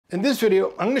In this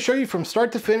video, I'm going to show you from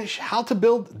start to finish how to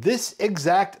build this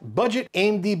exact budget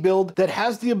AMD build that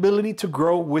has the ability to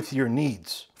grow with your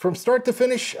needs. From start to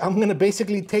finish, I'm going to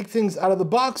basically take things out of the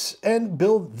box and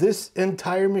build this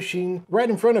entire machine right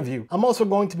in front of you. I'm also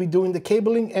going to be doing the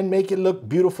cabling and make it look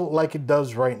beautiful like it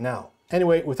does right now.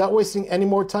 Anyway, without wasting any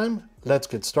more time, let's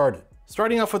get started.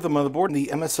 Starting off with the motherboard, the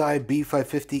MSI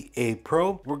B550A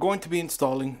Pro, we're going to be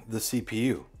installing the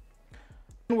CPU.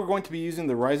 We're going to be using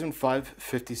the Ryzen 5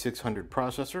 5600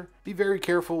 processor. Be very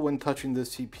careful when touching the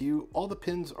CPU. All the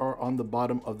pins are on the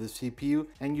bottom of the CPU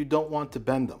and you don't want to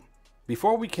bend them.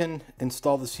 Before we can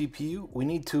install the CPU, we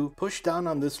need to push down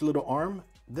on this little arm,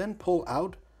 then pull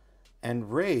out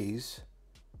and raise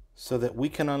so that we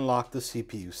can unlock the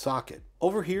CPU socket.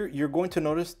 Over here, you're going to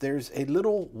notice there's a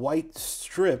little white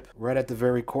strip right at the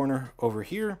very corner over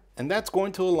here, and that's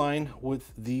going to align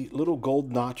with the little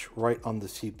gold notch right on the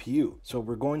CPU. So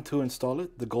we're going to install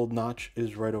it. The gold notch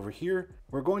is right over here.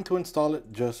 We're going to install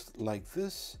it just like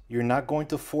this. You're not going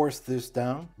to force this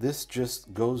down. This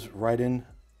just goes right in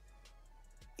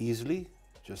easily.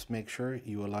 Just make sure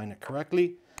you align it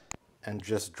correctly and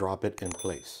just drop it in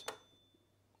place.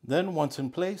 Then once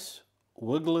in place,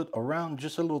 wiggle it around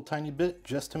just a little tiny bit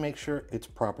just to make sure it's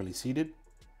properly seated.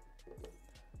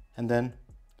 And then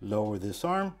lower this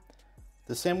arm.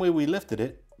 The same way we lifted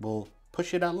it, we'll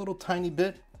push it out a little tiny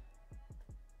bit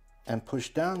and push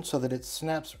down so that it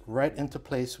snaps right into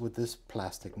place with this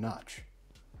plastic notch.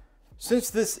 Since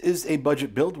this is a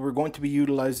budget build, we're going to be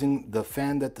utilizing the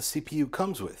fan that the CPU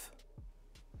comes with.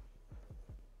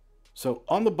 So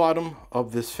on the bottom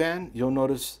of this fan, you'll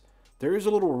notice there is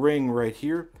a little ring right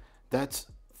here. That's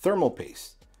thermal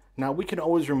paste. Now we can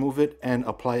always remove it and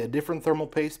apply a different thermal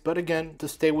paste, but again, to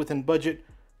stay within budget,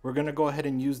 we're gonna go ahead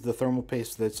and use the thermal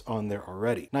paste that's on there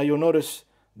already. Now you'll notice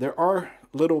there are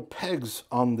little pegs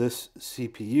on this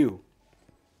CPU.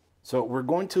 So we're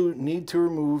going to need to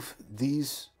remove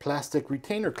these plastic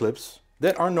retainer clips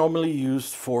that are normally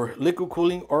used for liquid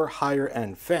cooling or higher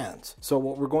end fans. So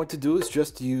what we're going to do is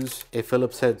just use a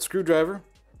Phillips head screwdriver.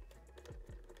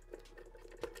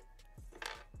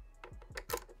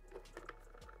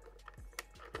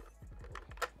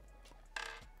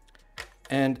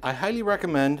 And I highly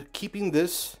recommend keeping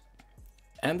this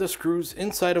and the screws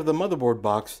inside of the motherboard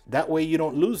box. That way you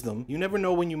don't lose them. You never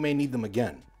know when you may need them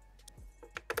again.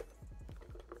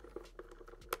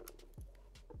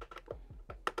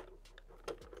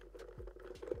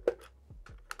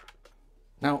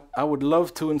 Now, I would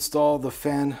love to install the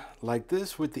fan like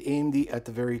this with the AMD at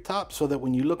the very top so that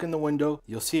when you look in the window,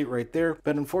 you'll see it right there.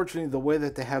 But unfortunately, the way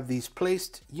that they have these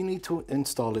placed, you need to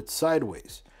install it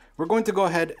sideways. We're going to go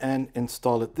ahead and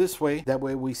install it this way. That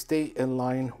way we stay in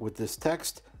line with this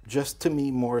text, just to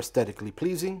me more aesthetically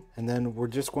pleasing. And then we're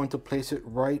just going to place it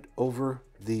right over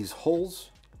these holes.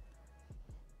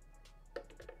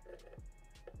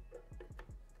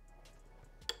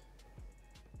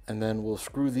 And then we'll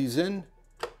screw these in.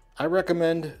 I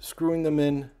recommend screwing them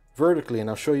in vertically, and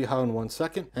I'll show you how in 1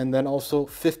 second. And then also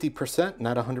 50%,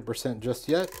 not 100% just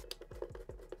yet.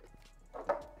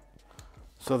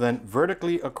 So then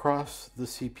vertically across the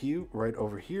CPU right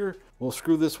over here, we'll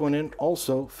screw this one in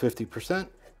also 50%.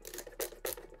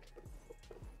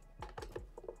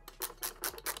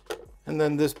 And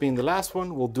then this being the last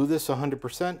one, we'll do this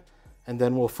 100% and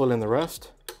then we'll fill in the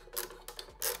rest.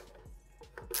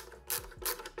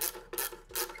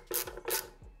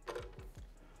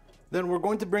 Then we're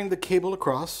going to bring the cable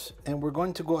across and we're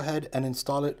going to go ahead and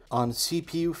install it on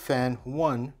CPU fan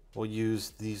 1. We'll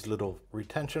use these little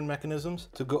retention mechanisms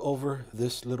to go over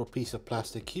this little piece of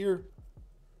plastic here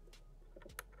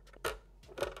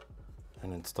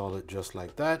and install it just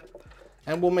like that.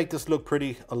 And we'll make this look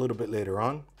pretty a little bit later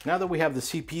on. Now that we have the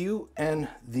CPU and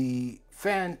the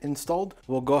fan installed,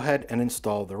 we'll go ahead and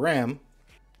install the RAM.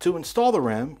 To install the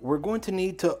RAM, we're going to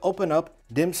need to open up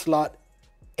DIMM slot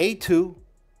A2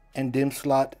 and DIMM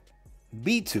slot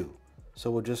B2. So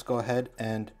we'll just go ahead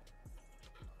and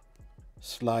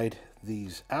slide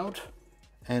these out,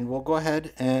 and we'll go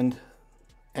ahead and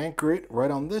anchor it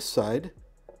right on this side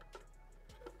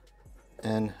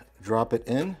and drop it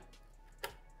in,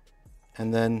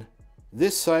 and then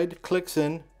this side clicks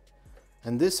in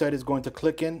and this side is going to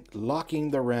click in, locking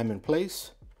the RAM in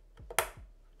place.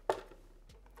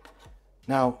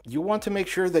 Now you want to make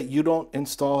sure that you don't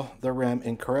install the RAM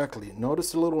incorrectly.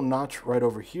 Notice the little notch right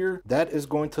over here, that is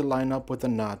going to line up with the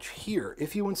notch here.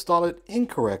 If you install it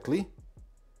incorrectly,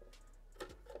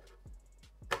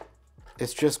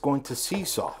 it's just going to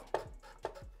seesaw.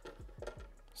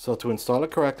 So to install it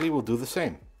correctly, we'll do the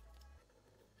same.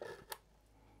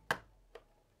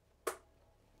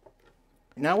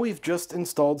 now we've just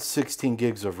installed 16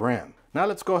 gigs of RAM. Now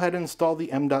let's go ahead and install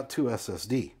the M.2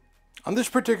 SSD. On this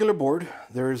particular board,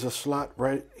 there is a slot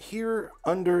right here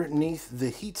underneath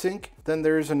the heatsink. Then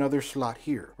there is another slot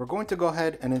here. We're going to go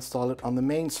ahead and install it on the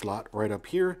main slot right up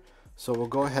here. So we'll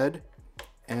go ahead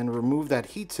and remove that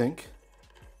heatsink.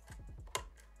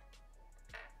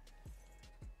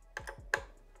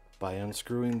 By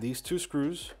unscrewing these two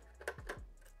screws.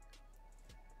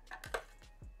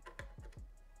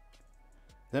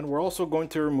 Then we're also going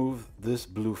to remove this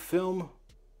blue film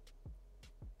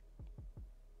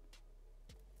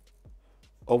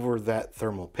over that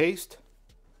thermal paste.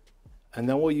 And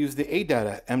then we'll use the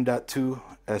ADATA M.2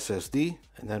 SSD,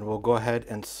 and then we'll go ahead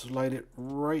and slide it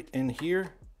right in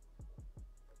here,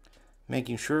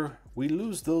 making sure we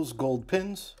lose those gold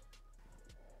pins.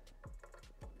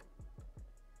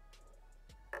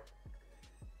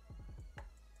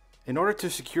 In order to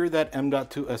secure that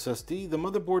M.2 SSD, the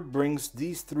motherboard brings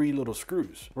these three little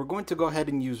screws. We're going to go ahead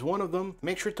and use one of them.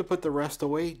 Make sure to put the rest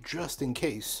away just in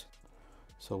case.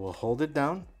 So we'll hold it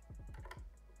down,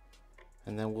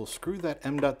 and then we'll screw that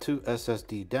M.2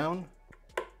 SSD down.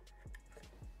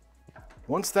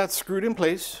 Once that's screwed in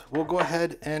place, we'll go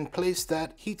ahead and place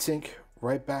that heatsink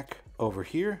right back over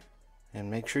here.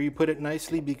 And make sure you put it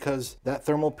nicely because that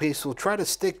thermal paste will try to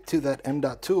stick to that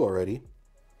M.2 already.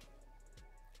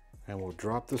 And we'll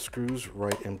drop the screws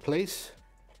right in place.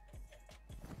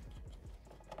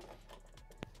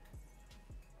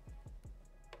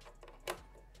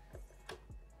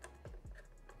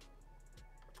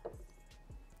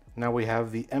 Now we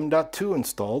have the M.2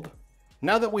 installed.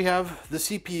 Now that we have the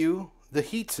CPU, the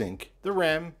heatsink, the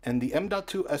RAM, and the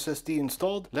M.2 SSD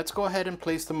installed, let's go ahead and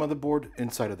place the motherboard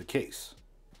inside of the case.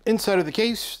 Inside of the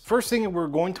case, first thing we're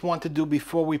going to want to do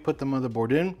before we put the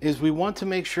motherboard in is we want to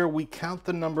make sure we count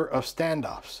the number of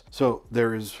standoffs. So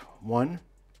there is 1,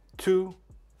 2,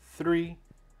 3,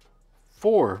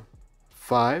 4,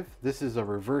 5. This is a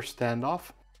reverse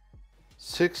standoff.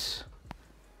 6,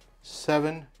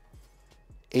 7,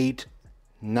 8,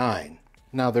 9.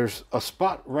 Now there's a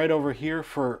spot right over here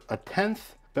for a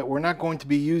 10th, but we're not going to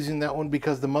be using that one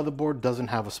because the motherboard doesn't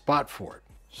have a spot for it.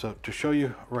 So to show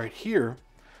you right here,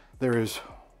 there is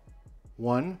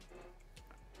 1,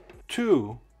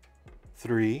 2,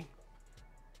 3,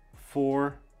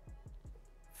 4,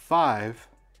 5.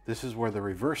 This is where the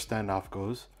reverse standoff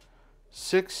goes.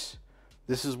 6.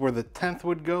 This is where the 10th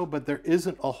would go, but there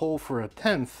isn't a hole for a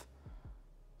 10th.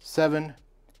 7,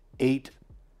 8,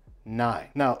 9.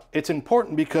 Now it's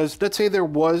important because let's say there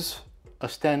was a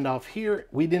standoff here,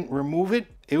 we didn't remove it,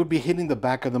 it would be hitting the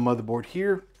back of the motherboard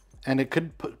here, and it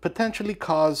could potentially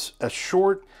cause a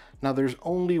short. Now there's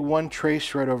only one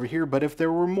trace right over here, but if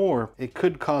there were more, it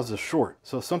could cause a short.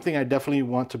 So something I definitely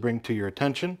want to bring to your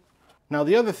attention. Now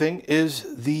the other thing is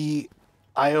the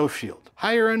I/O shield.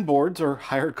 Higher end boards or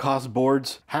higher cost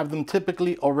boards have them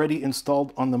typically already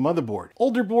installed on the motherboard.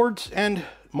 Older boards and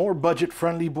more budget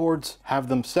friendly boards have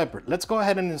them separate. Let's go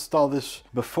ahead and install this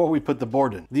before we put the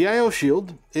board in. The I/O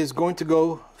shield is going to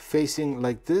go facing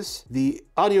like this. The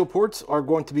audio ports are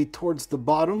going to be towards the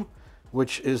bottom,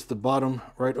 which is the bottom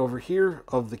right over here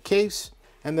of the case.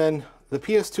 And then the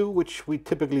PS2, which we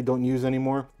typically don't use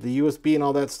anymore, the USB and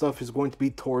all that stuff is going to be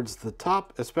towards the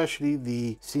top, especially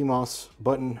the CMOS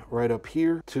button right up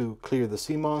here to clear the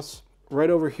CMOS. Right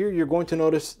over here, you're going to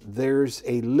notice there's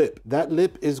a lip. That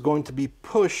lip is going to be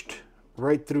pushed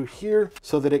right through here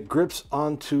so that it grips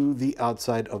onto the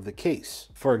outside of the case.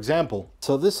 For example,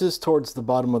 so this is towards the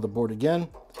bottom of the board again.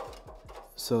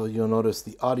 So you'll notice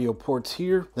the audio ports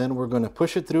here. Then we're going to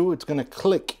push it through. It's going to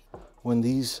click when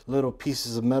these little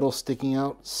pieces of metal sticking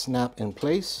out snap in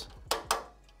place.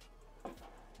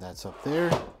 That's up there.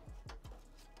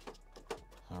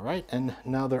 All right, and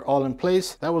now they're all in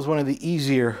place. That was one of the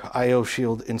easier I/O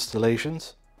shield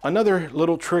installations. Another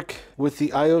little trick with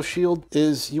the I/O shield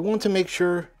is you want to make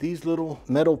sure these little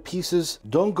metal pieces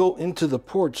don't go into the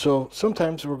port. So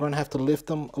sometimes we're going to have to lift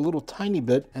them a little tiny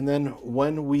bit. And then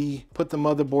when we put the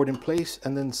motherboard in place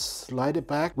and then slide it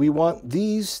back, we want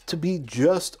these to be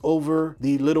just over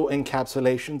the little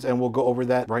encapsulations, and we'll go over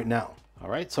that right now. All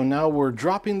right, so now we're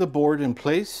dropping the board in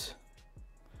place.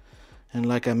 And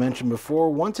like I mentioned before,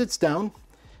 once it's down,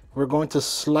 we're going to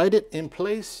slide it in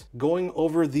place, going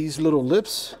over these little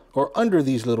lips, or under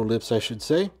these little lips, I should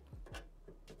say.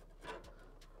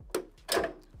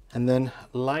 And then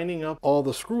lining up all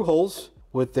the screw holes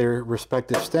with their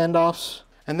respective standoffs.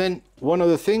 And then one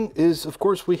other thing is, of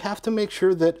course, we have to make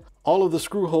sure that all of the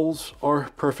screw holes are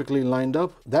perfectly lined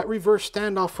up. That reverse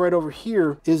standoff right over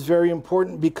here is very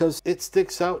important because it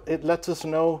sticks out. It lets us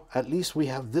know at least we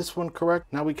have this one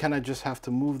correct. Now we kind of just have to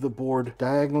move the board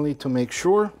diagonally to make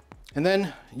sure. And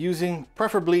then using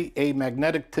preferably a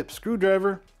magnetic tip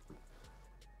screwdriver,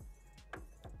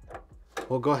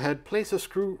 we'll go ahead, place a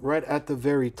screw right at the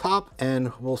very top,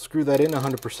 and we'll screw that in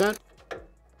 100%.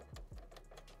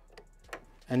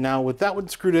 And now with that one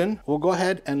screwed in, we'll go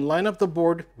ahead and line up the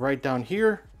board right down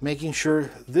here, making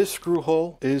sure this screw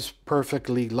hole is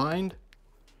perfectly lined.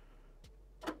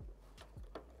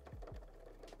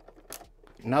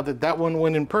 Now that that one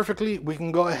went in perfectly, we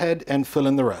can go ahead and fill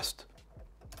in the rest.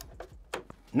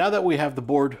 Now that we have the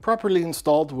board properly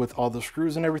installed with all the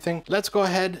screws and everything, let's go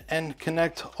ahead and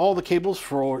connect all the cables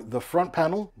for the front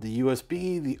panel, the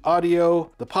USB, the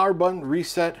audio, the power button,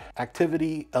 reset,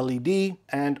 activity, LED,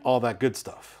 and all that good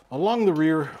stuff. Along the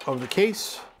rear of the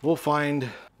case, we'll find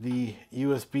the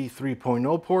USB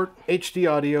 3.0 port,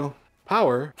 HD audio,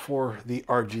 power for the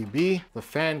RGB, the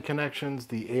fan connections,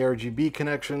 the ARGB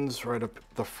connections right up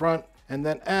the front, and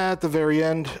then at the very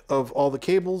end of all the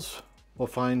cables, we'll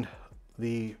find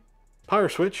the power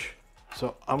switch.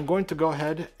 So I'm going to go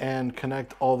ahead and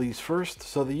connect all these first.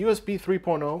 So the USB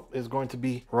 3.0 is going to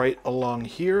be right along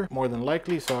here, more than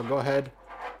likely. So I'll go ahead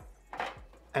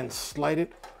and slide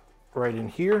it right in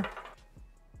here.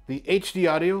 The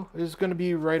HD audio is going to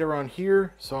be right around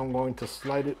here. So I'm going to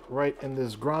slide it right in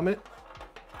this grommet.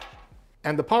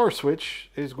 And the power switch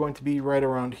is going to be right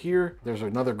around here. There's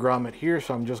another grommet here.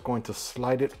 So I'm just going to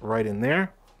slide it right in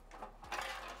there.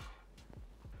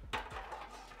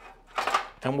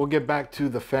 And we'll get back to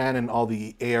the fan and all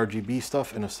the ARGB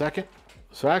stuff in a second.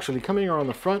 So actually coming around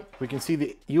the front, we can see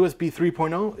the USB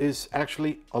 3.0 is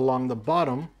actually along the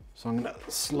bottom. So I'm gonna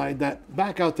slide that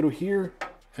back out through here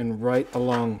and right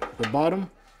along the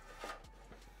bottom.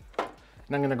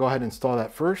 And I'm gonna go ahead and install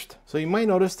that first. So you might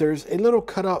notice there's a little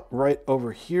cutout right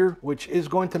over here, which is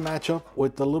going to match up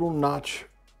with the little notch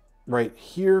right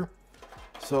here.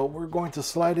 So we're going to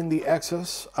slide in the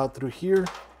excess out through here.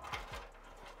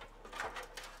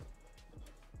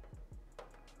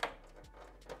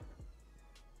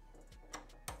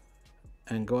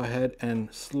 And go ahead and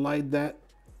slide that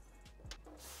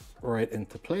right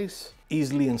into place.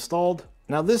 Easily installed.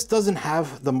 Now this doesn't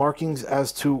have the markings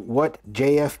as to what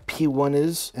JFP1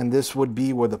 is, and this would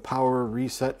be where the power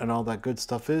reset and all that good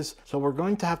stuff is. So we're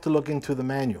going to have to look into the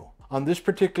manual. On this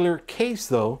particular case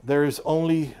though, there is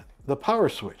only the power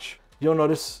switch. You'll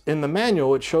notice in the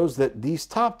manual, it shows that these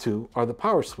top two are the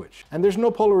power switch. And there's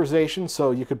no polarization,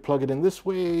 so you could plug it in this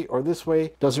way or this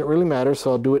way. Doesn't really matter,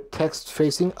 so I'll do it text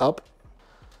facing up.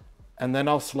 And then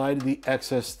I'll slide the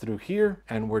excess through here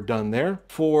and we're done there.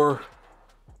 For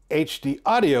HD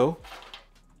audio,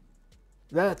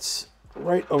 that's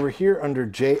right over here under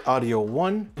J Audio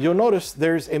 1. You'll notice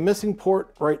there's a missing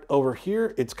port right over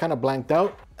here. It's kind of blanked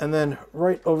out. And then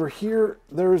right over here,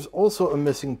 there's also a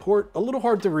missing port. A little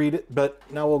hard to read it, but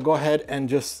now we'll go ahead and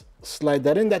just slide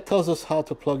that in. That tells us how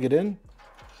to plug it in.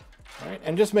 All right,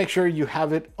 and just make sure you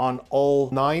have it on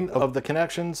all 9 of the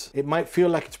connections. It might feel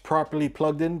like it's properly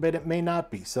plugged in, but it may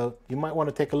not be. So you might want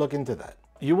to take a look into that.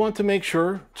 You want to make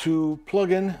sure to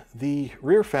plug in the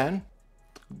rear fan.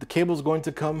 The cable is going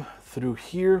to come through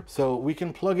here. So we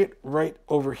can plug it right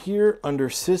over here under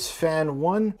SysFan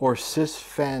 1 or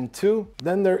SysFan 2.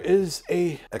 Then there is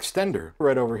a extender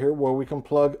right over here where we can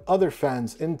plug other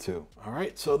fans into. All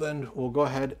right, so then we'll go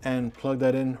ahead and plug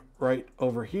that in right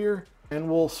over here. And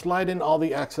we'll slide in all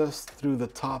the access through the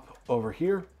top over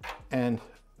here and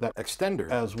that extender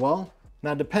as well.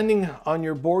 Now, depending on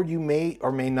your board, you may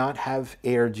or may not have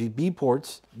ARGB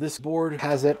ports. This board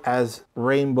has it as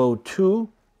Rainbow 2.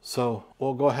 So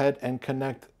we'll go ahead and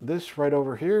connect this right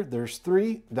over here. There's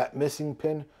 3. That missing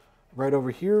pin right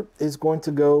over here is going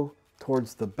to go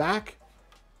towards the back.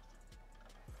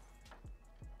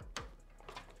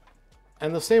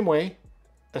 And the same way,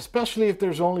 especially if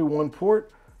there's only one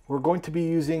port, we're going to be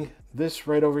using this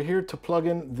right over here to plug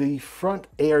in the front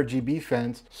ARGB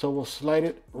fans. So we'll slide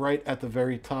it right at the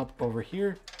very top over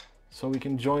here so we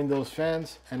can join those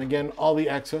fans. And again, all the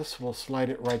excess, we'll slide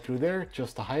it right through there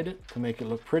just to hide it, to make it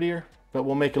look prettier. But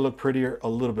we'll make it look prettier a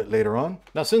little bit later on.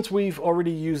 Now, since we've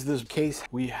already used this case,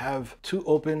 we have 2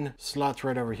 open slots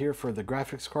right over here for the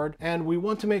graphics card. And we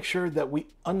want to make sure that we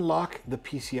unlock the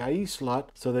PCIe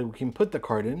slot so that we can put the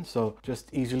card in. So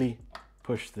just easily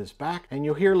push this back and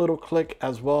you'll hear a little click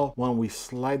as well when we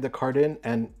slide the card in,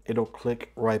 and it'll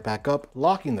click right back up,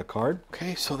 locking the card.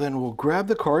 Okay, so then we'll grab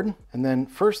the card, and then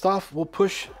first off, we'll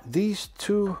push these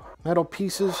 2 metal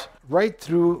pieces right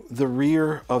through the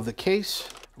rear of the case.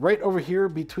 Right over here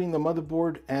between the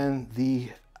motherboard and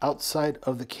the outside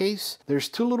of the case, there's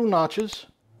two little notches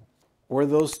where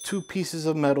those two pieces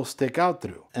of metal stick out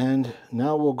through. And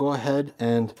now we'll go ahead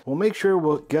and we'll make sure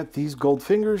we'll get these gold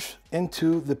fingers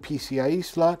into the PCIe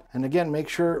slot. And again, make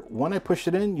sure when I push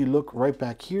it in, you look right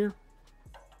back here.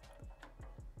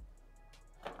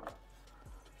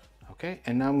 Okay,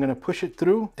 and now I'm gonna push it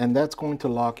through and that's going to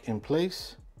lock in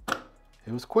place.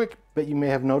 It was quick, but you may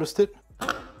have noticed it.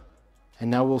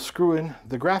 And now we'll screw in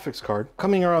the graphics card.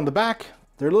 Coming around the back,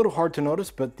 they're a little hard to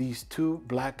notice, but these two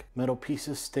black metal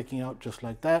pieces sticking out just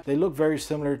like that, they look very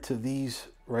similar to these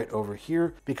right over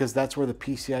here because that's where the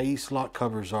PCIe slot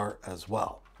covers are as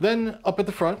well. Then up at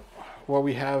the front, where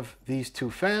we have these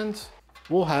two fans,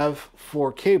 we'll have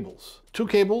 4 cables. 2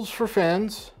 cables for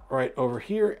fans right over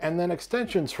here, and then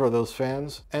extensions for those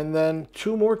fans, and then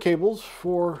 2 more cables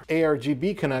for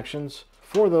ARGB connections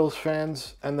for those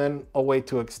fans, and then a way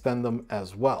to extend them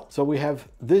as well. So we have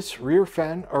this rear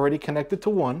fan already connected to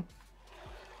one.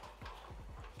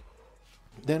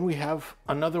 Then we have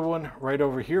another one right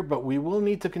over here, but we will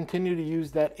need to continue to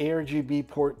use that ARGB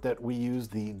port that we use,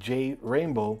 the J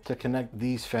Rainbow, to connect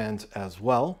these fans as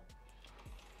well.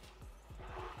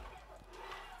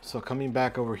 So coming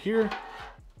back over here,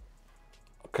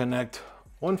 connect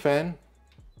one fan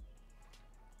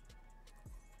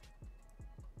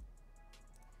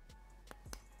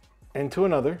into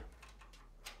another,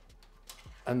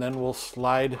 and then we'll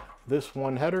slide this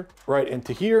one header right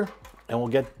into here, and we'll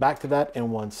get back to that in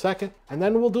 1 second. And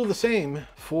then we'll do the same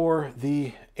for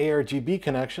the ARGB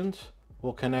connections.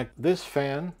 We'll connect this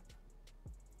fan,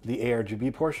 the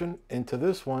ARGB portion, into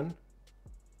this one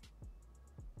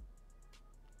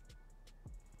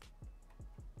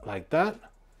like that,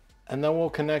 and then we'll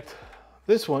connect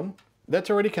this one that's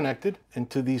already connected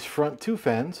into these front 2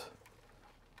 fans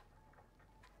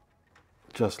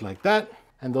just like that,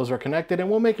 and those are connected, and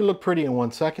we'll make it look pretty in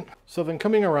 1 second. So then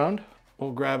coming around,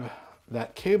 we'll grab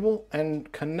that cable and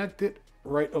connect it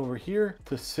right over here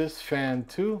to sys fan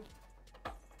 2,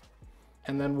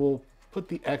 and then we'll put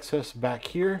the excess back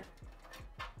here.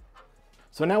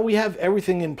 So now we have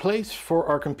everything in place for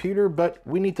our computer, but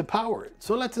we need to power it.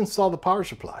 So let's install the power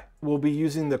supply. We'll be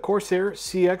using the Corsair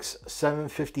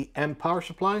CX750M power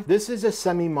supply. This is a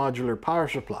semi-modular power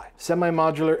supply.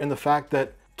 Semi-modular in the fact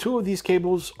that 2 of these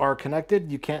cables are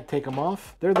connected. You can't take them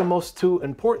off. They're the most 2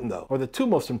 important though, or the 2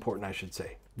 most important, I should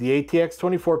say. The ATX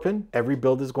 24 pin, every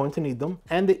build is going to need them,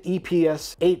 and the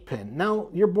EPS 8 pin. Now,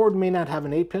 your board may not have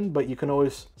an 8 pin, but you can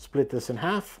always split this in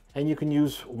half, and you can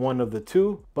use one of the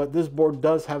 2, but this board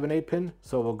does have an 8 pin,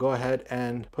 so we'll go ahead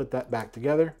and put that back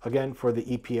together, again, for the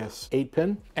EPS 8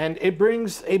 pin. And it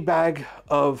brings a bag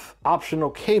of optional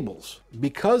cables.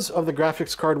 Because of the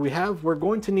graphics card we have, we're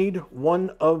going to need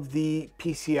one of the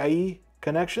PCIe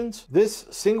connections. This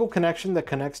single connection that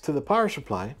connects to the power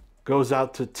supply goes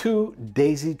out to 2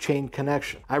 daisy chain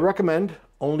connections. I recommend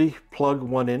only plug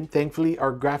one in. Thankfully,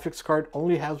 our graphics card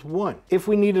only has one. If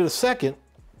we needed a second,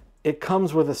 it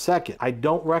comes with a second. I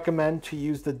don't recommend to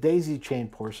use the daisy chain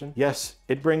portion. Yes,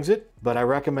 it brings it, but I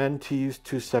recommend to use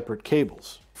 2 separate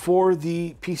cables. For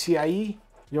the PCIe,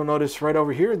 you'll notice right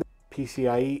over here, the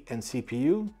PCIe and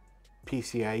CPU,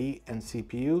 PCIe and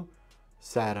CPU,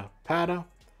 SATA PATA,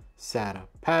 SATA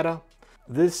PATA.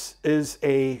 This is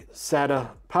a SATA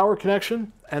power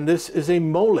connection, and this is a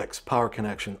Molex power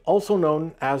connection, also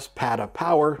known as PATA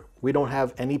power. We don't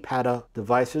have any PATA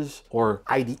devices or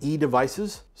IDE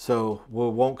devices, so we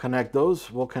won't connect those.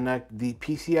 We'll connect the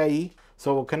PCIe.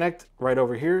 So we'll connect right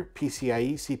over here.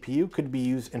 PCIe CPU could be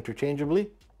used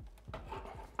interchangeably.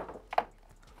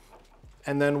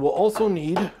 And then we'll also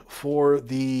need for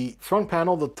the front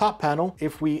panel, the top panel,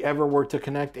 if we ever were to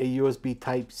connect a USB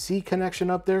Type-C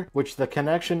connection up there, which the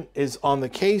connection is on the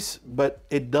case, but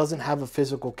it doesn't have a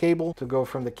physical cable to go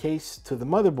from the case to the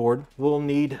motherboard, we'll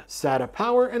need SATA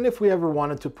power. And if we ever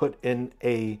wanted to put in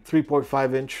a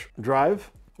 3.5-inch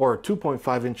drive or a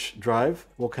 2.5-inch drive,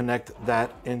 we'll connect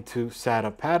that into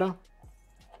SATA PATA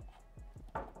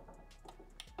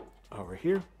over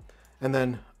here. And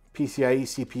then PCIe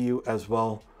CPU as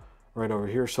well right over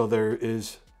here. So there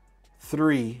is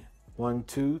 3, 1,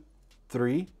 2,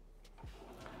 3.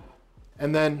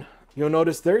 And then you'll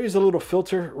notice there is a little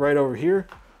filter right over here,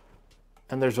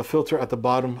 and there's a filter at the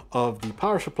bottom of the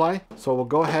power supply. So we'll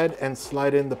go ahead and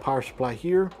slide in the power supply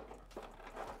here.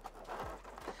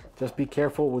 Just be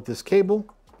careful with this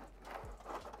cable.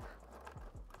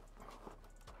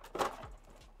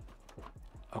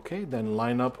 Okay, then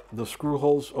line up the screw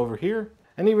holes over here.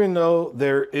 And even though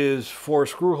there is 4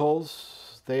 screw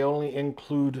holes, they only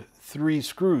include 3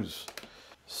 screws.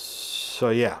 So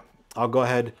yeah, I'll go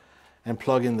ahead and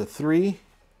plug in the 3.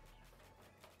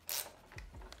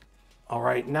 All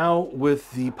right, now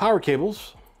with the power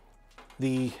cables,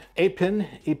 the 8-pin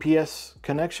EPS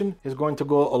connection is going to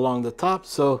go along the top,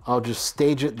 so I'll just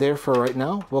stage it there for right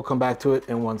now. We'll come back to it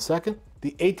in 1 second.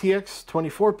 The ATX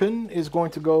 24-pin is going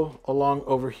to go along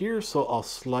over here, so I'll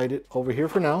slide it over here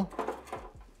for now.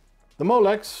 The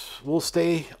Molex will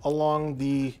stay along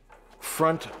the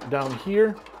front down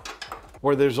here,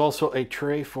 where there's also a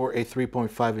tray for a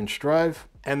 3.5-inch drive.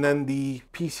 And then the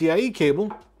PCIe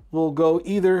cable will go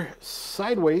either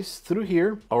sideways through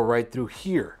here or right through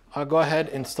here. I'll go ahead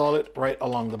and install it right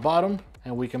along the bottom,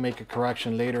 and we can make a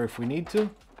correction later if we need to.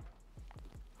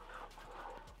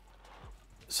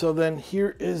 So then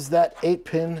here is that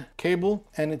 8-pin cable,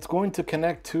 and it's going to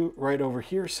connect to right over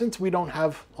here. Since we don't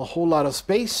have a whole lot of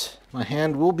space, my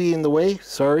hand will be in the way,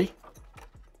 sorry.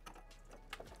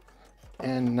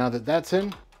 And now that that's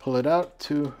in, pull it out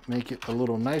to make it a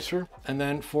little nicer. And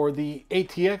then for the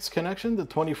ATX connection, the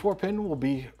 24-pin will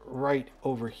be right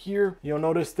over here. You'll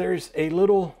notice there's a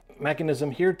little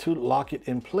mechanism here to lock it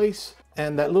in place,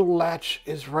 and that little latch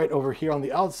is right over here on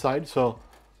the outside, so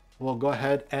we'll go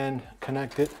ahead and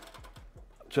connect it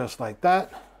just like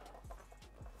that.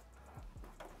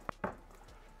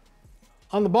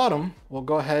 On the bottom, we'll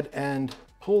go ahead and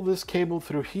pull this cable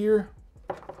through here,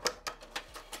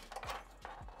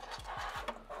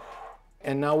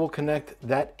 and now we'll connect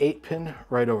that 8-pin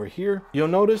right over here. You'll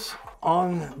notice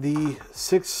on the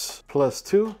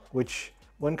 6+2, which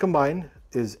when combined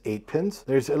is 8 pins,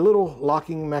 there's a little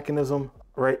locking mechanism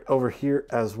right over here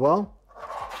as well.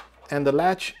 And the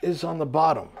latch is on the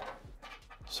bottom.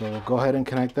 So we'll go ahead and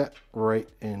connect that right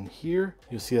in here.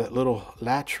 You'll see that little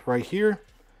latch right here,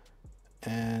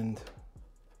 and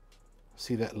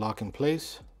see that lock in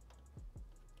place.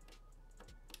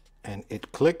 And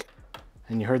it click.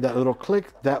 And you heard that little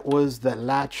click. That was the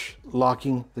latch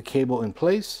locking the cable in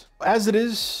place. As it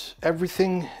is,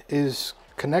 everything is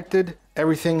connected.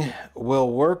 Everything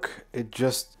will work. It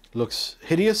just looks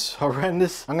hideous,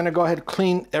 horrendous. I'm gonna go ahead and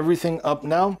clean everything up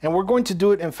now. And we're going to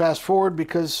do it in fast forward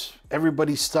because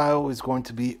everybody's style is going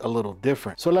to be a little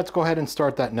different. So let's go ahead and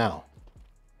start that now.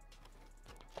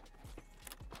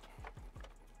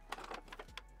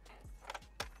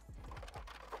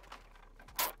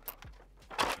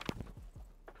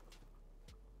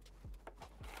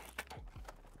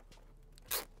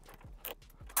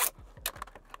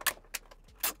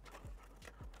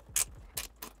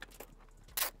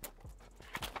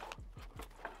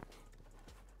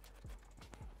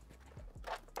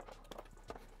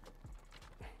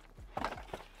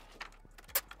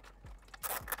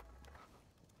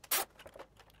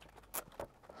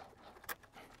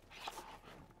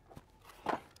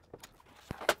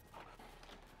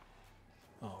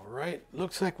 All right,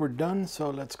 looks like we're done,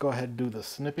 so let's go ahead and do the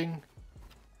snipping.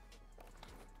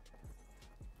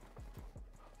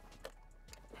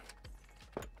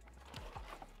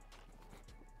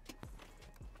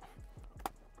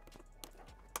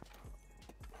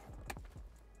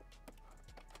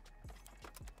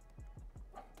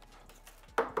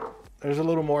 There's a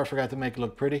little more I forgot to make it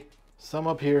look pretty. Some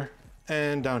up here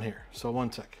and down here, so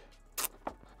 1 sec.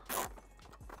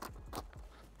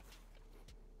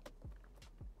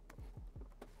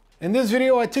 In this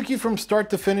video, I took you from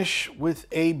start to finish with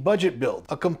a budget build,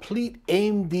 a complete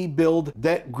AMD build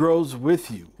that grows with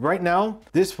you. Right now,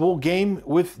 this will game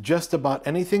with just about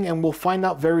anything, and we'll find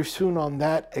out very soon on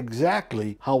that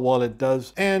exactly how well it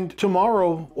does. And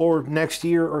tomorrow or next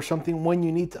year or something, when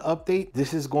you need to update,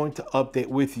 this is going to update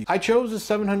with you. I chose a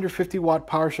 750 watt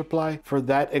power supply for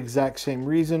that exact same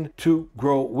reason, to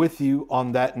grow with you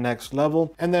on that next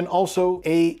level. And then also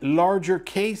a larger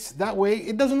case. That way,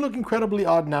 it doesn't look incredibly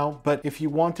odd now, but if you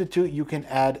wanted to, you can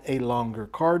add a longer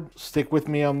card. Stick with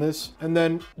me on this. And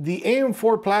then the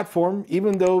AM4 platform,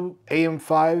 even though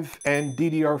AM5 and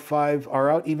DDR5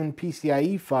 are out, even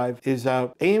PCIe 5 is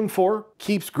out, AM4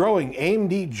 keeps growing.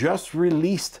 AMD just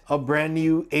released a brand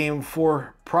new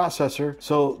AM4 processor,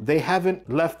 so they haven't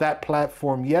left that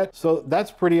platform yet. So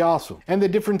that's pretty awesome. And the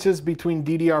differences between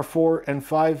DDR4 and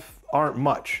 5 aren't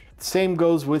much. Same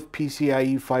goes with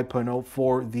PCIe 5.0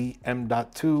 for the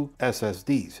M.2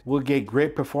 SSDs. We'll get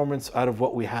great performance out of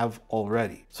what we have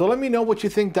already. So let me know what you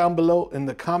think down below in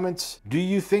the comments. Do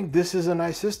you think this is a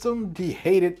nice system? Do you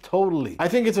hate it? Totally. I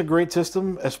think it's a great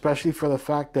system, especially for the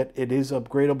fact that it is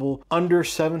upgradable. Under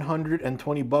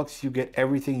 720 bucks, you get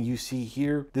everything you see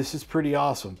here. This is pretty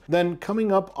awesome. Then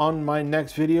coming up on my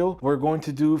next video, we're going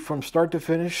to do from start to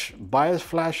finish, BIOS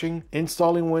flashing,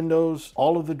 installing Windows,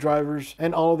 all of the drivers,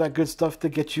 and all of that that good stuff to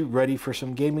get you ready for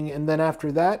some gaming. And then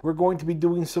after that, we're going to be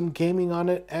doing some gaming on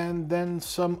it and then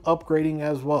some upgrading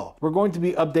as well. We're going to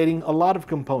be updating a lot of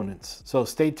components, so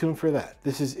stay tuned for that.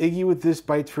 This is Iggy with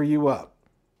ThisBytesForYou out.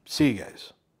 See you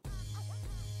guys.